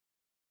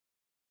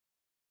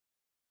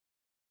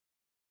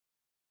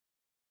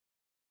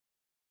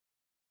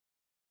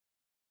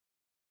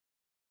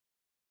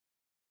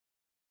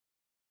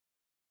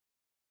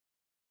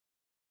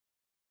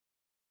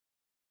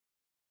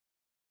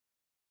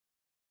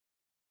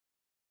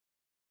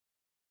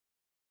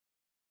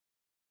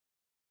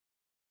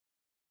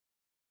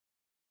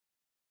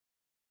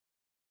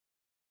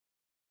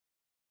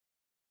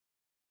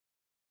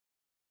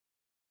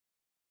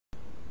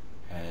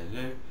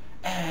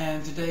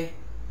today,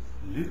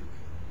 Luke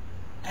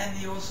and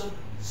the awesome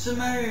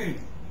Simone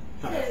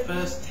for our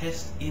first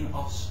test in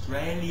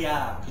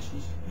Australia because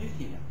she's new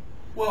here.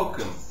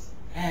 Welcome.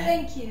 And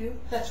thank you.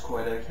 That's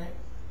quite okay.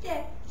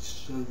 Yeah.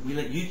 So we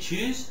let you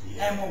choose.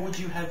 Yeah. And what would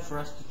you have for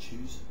us to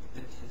choose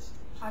the test?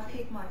 I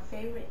picked my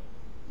favourite.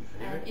 Your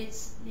favourite? And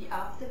it's the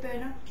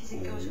AfterBurner because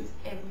it goes with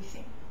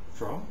everything.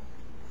 From?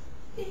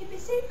 The Hippie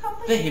Seed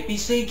Company. The Hippie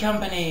Seed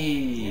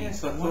Company.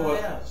 Yes, I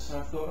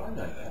thought I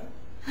know that.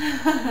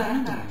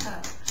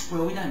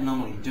 Well, we don't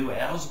normally do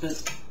ours,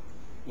 but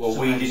well,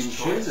 we didn't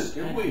choose it,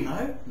 did we?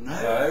 No,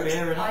 so,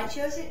 fair enough. I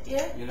chose it,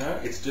 yeah. You know,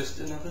 it's just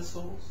another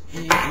sauce.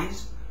 It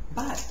is,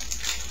 but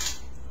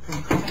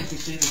from comments we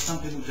see that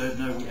some people don't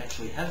know we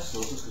actually have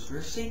sauces because we're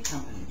a seed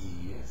company.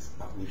 Yes,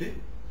 but we do.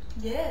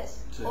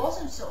 Yes, So,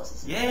 awesome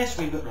sauces. Yes,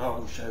 we've got.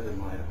 I'll show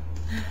them later.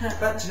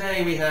 But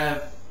today we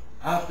have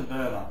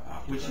AfterBurner,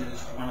 which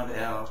is one of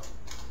our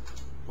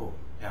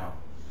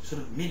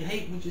sort of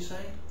mid-heat, would you say?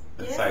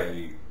 I'd Yeah.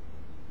 say,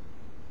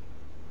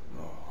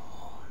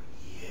 oh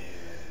yeah,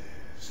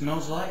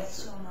 Smells like?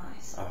 So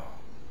nice. oh,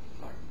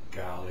 like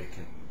garlic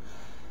and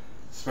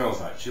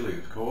smells like chili,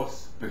 of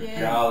course, but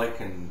Yeah. garlic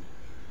and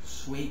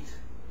Sweet.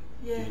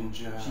 Yeah.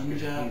 ginger,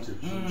 Ginger. a hint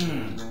of ginger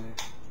in there.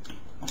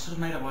 I sort of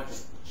made it like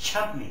a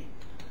chutney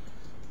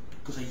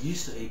because I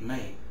used to eat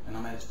meat and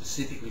I made it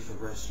specifically for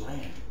roast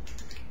lamb.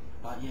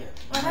 But yeah.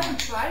 Well, I haven't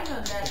tried it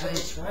on that, You but haven't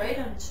it's tried great it?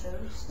 on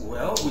toast.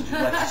 Well, would you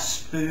like to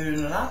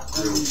spoon it up?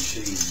 Grilled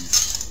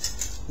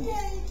cheese.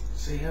 Yay.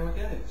 See how it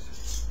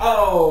goes.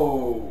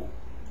 Oh!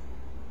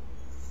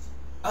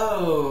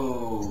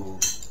 Oh!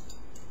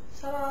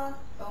 Ta-da.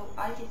 Oh,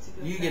 I get to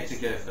go You first. get to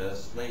go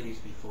first, ladies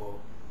before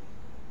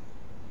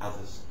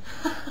others.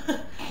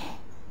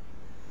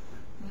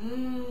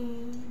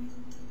 Mmm.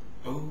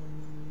 Oh.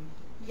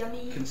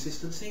 Yummy.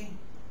 Consistency?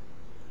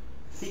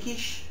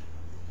 Thickish?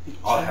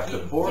 I'll have to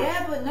pour it.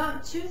 Yeah, but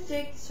not too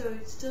thick, so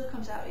it still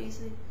comes out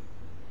easily.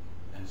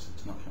 And so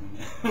it's not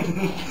coming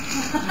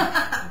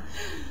out.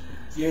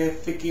 Yeah,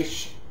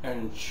 thickish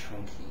and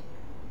chunky.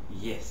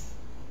 Yes.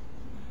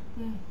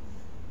 Mm.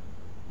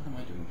 What am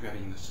I doing?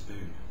 Grabbing the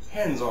spoon.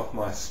 Hands off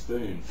my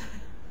spoon.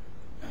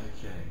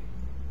 Okay.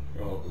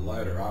 Well,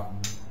 load her up.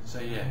 So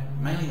yeah,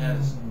 mainly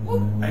has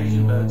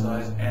Asian bird's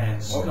eyes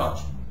and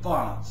Scotch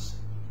Bonnets,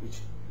 which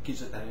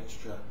gives it that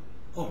extra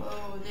oomph.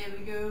 Oh, there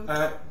we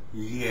go.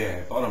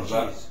 Yeah, bottoms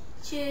up. Cheers.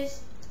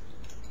 Cheers.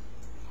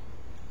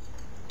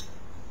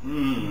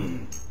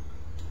 Mmm.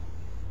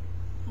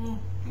 Mm.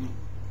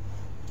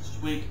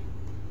 Sweet.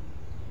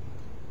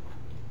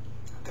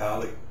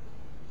 Garlic.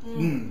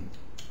 Mmm.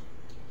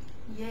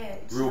 Yeah,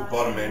 it's Real nice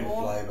bottom and end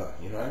warm. flavour,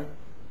 you know?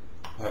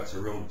 That's a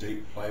real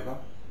deep flavour.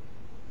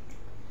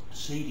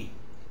 Seedy.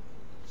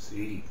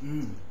 Seedy.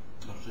 Mmm.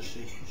 Lots of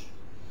seeds.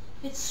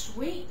 It's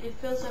sweet. It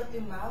fills up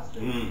your mouth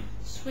with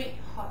sweet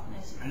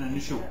hotness. An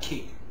initial Yeah.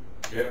 kick.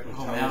 Yep. The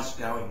whole mouth's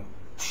going.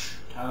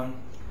 Tongue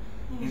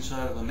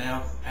inside of the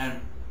mouth and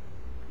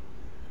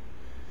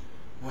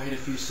wait a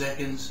few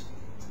seconds.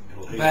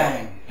 It'll heat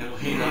Bang! up. It'll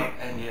heat up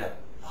and yeah.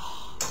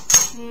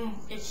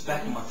 It's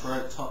Back in my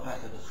throat, top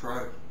back of the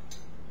throat.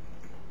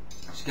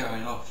 It's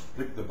going off.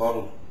 Lick the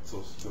bottle. It's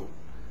all spilt.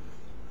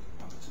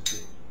 Oh, it's a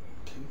bit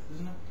tooth,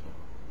 isn't it?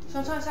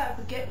 Sometimes I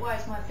forget why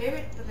it's my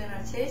favourite, but then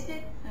I taste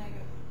it and I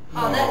go,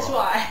 oh, that's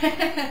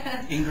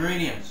why.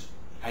 Ingredients: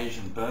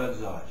 Asian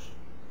bird's eyes,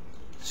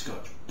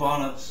 Scotch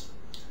Bonnets,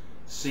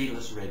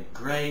 Seedless Red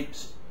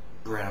Grapes,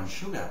 brown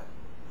sugar,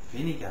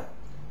 vinegar,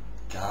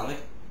 garlic,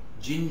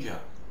 ginger,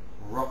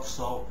 rock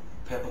salt,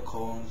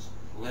 peppercorns,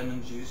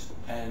 lemon juice,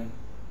 and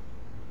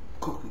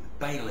cooked with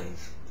bay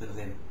leaves that are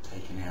then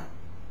taken out.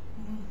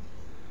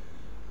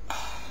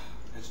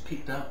 It's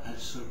picked up and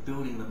it's sort of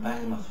building the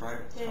back of my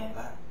throat, top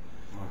back.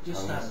 My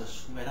Just tongue starting is-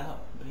 to sweat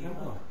up.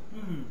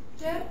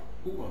 Yeah.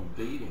 Ooh, I'm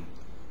beating.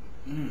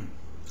 And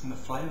the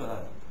flavour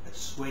though,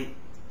 it's sweet,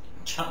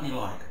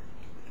 chutney-like.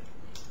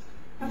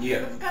 Yeah.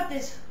 I've got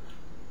this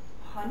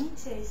honey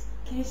taste.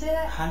 Can you say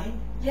that? Honey?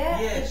 Yeah,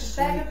 Yeah, it's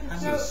the back of the sweet throat,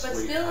 honey. but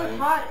Sweet still honey.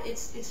 hot.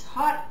 It's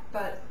hot,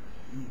 but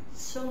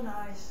it's so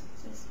nice.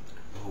 It's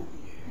Oh,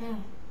 yeah.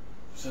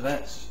 So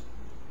that's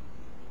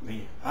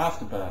the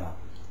AfterBurner.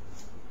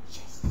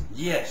 Yes.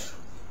 Yes,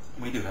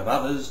 we do have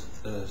others,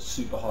 the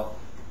super hot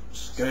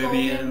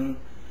Skobiyan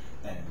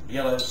and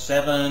Yellow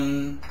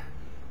 7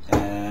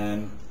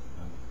 and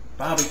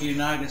barbecue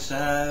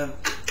NagaSav,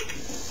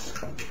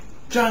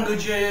 jungle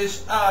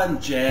juice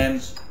and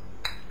jams.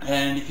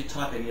 And if you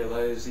type any of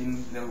those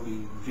in, there will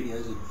be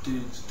videos of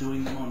dudes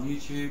doing them on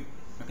YouTube.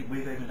 I think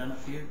we've even done a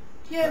few.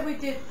 Yeah, we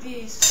did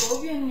the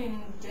Skobiyan in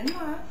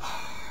Denmark.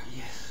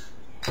 Yes.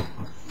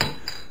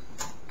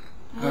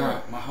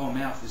 Alright, my whole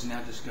mouth is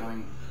now just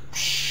going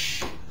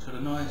sort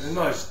of nice. A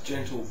nice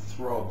gentle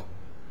throb.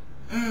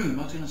 I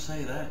was going to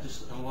say that,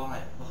 just a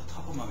light. Well, the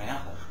top of my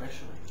mouth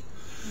especially.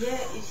 Yeah,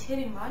 it's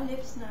hitting my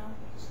lips now.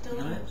 Still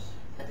Your lips?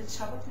 at the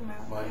top of the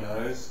mouth. My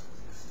nose is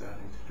starting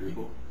to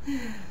dribble.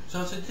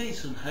 So it's a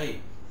decent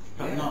heat,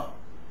 but Yeah. not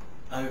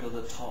over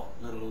the top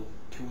that'll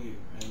kill you.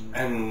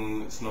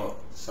 And it's not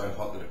so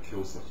hot that it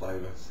kills the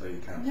flavour, so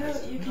you can't No,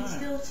 taste it. you can No.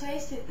 still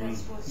taste it.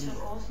 That's what's so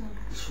awesome.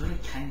 It's really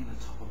came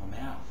the top of the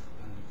mouth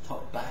and the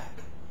top back.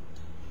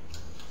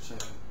 So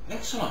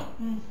excellent.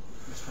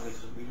 That's probably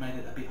because we made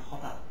it a bit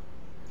hotter.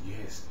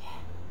 Yes.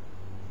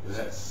 But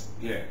that's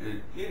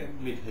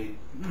mid-heat.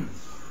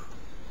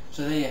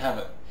 So there you have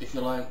it. If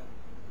you like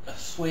a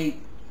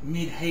sweet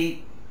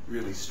mid-heat,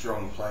 Really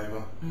strong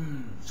flavour.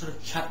 sort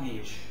of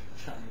chutney-ish,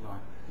 chutney-like.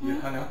 You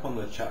hung up on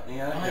the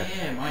chutney, aren't I you?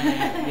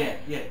 am,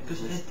 yeah,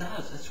 because it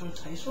does. That's what it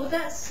tastes Well, like.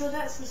 that's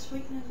the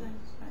sweetness then.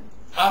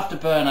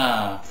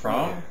 AfterBurner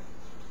from Yeah.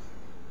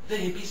 the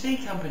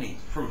EPC company.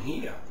 From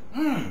here.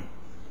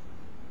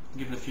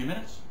 Give it a few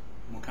minutes,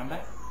 and we'll come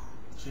back.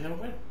 See how it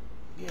went.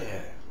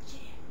 Yeah.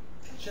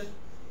 Catch it.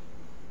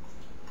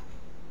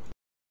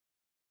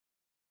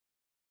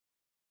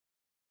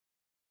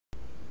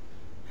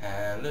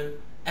 Hello,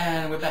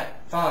 and we're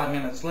back 5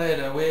 minutes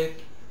later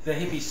with the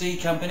Hippie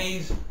Seed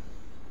Company's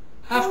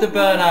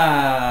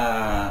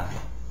AfterBurner.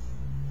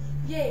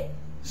 Yeah,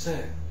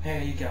 So, how are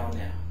you going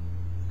now?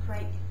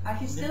 great. I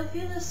can still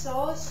feel the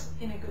sauce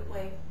in a good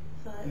way.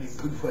 So In a that's,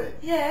 good way.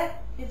 yeah,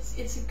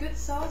 it's a good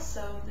sauce,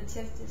 so the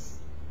taste is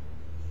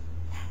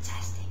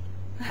fantastic.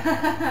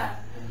 Yeah.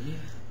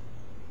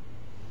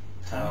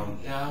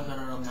 Yeah, I've got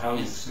it on my tongue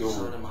lips, school.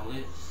 inside of my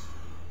lips.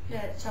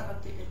 Yeah, chop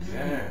up the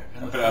Yeah.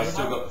 And the But I've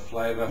still flavour? got the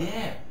flavour.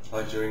 Yeah.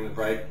 Like during the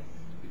break,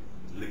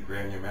 lick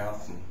around your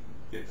mouth and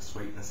get the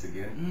sweetness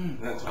again. And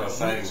that's what I was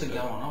My saying. lips are with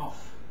going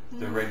off.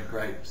 the red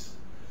grapes.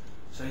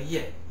 So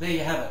yeah, there you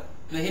have it.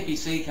 The Hippie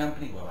Seed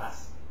Company, well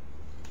us.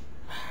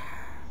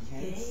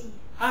 Yes.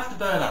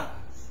 AfterBurner.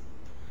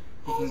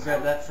 You can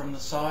grab that from the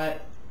site.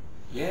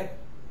 Yeah.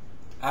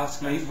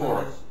 Ask me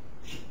for it.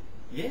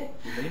 Yeah,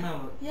 you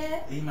can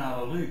Yeah.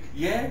 email Luke.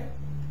 Yeah.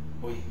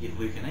 Or you can give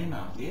Luke an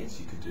email. Yes,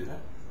 you could do that.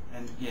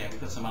 And yeah,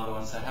 we've got some other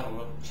ones, so have a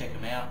look, check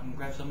them out and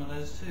grab some of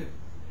those too.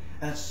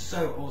 And it's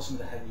so awesome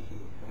to have you here.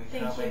 And we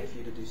Thank can't wait you. for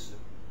you to do some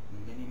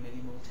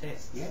many more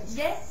tests. Yes.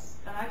 Yes,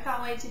 and I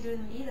can't wait to do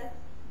them either.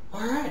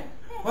 Alright,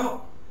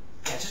 well,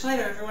 catch us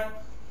later everyone.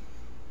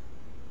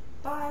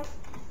 Bye.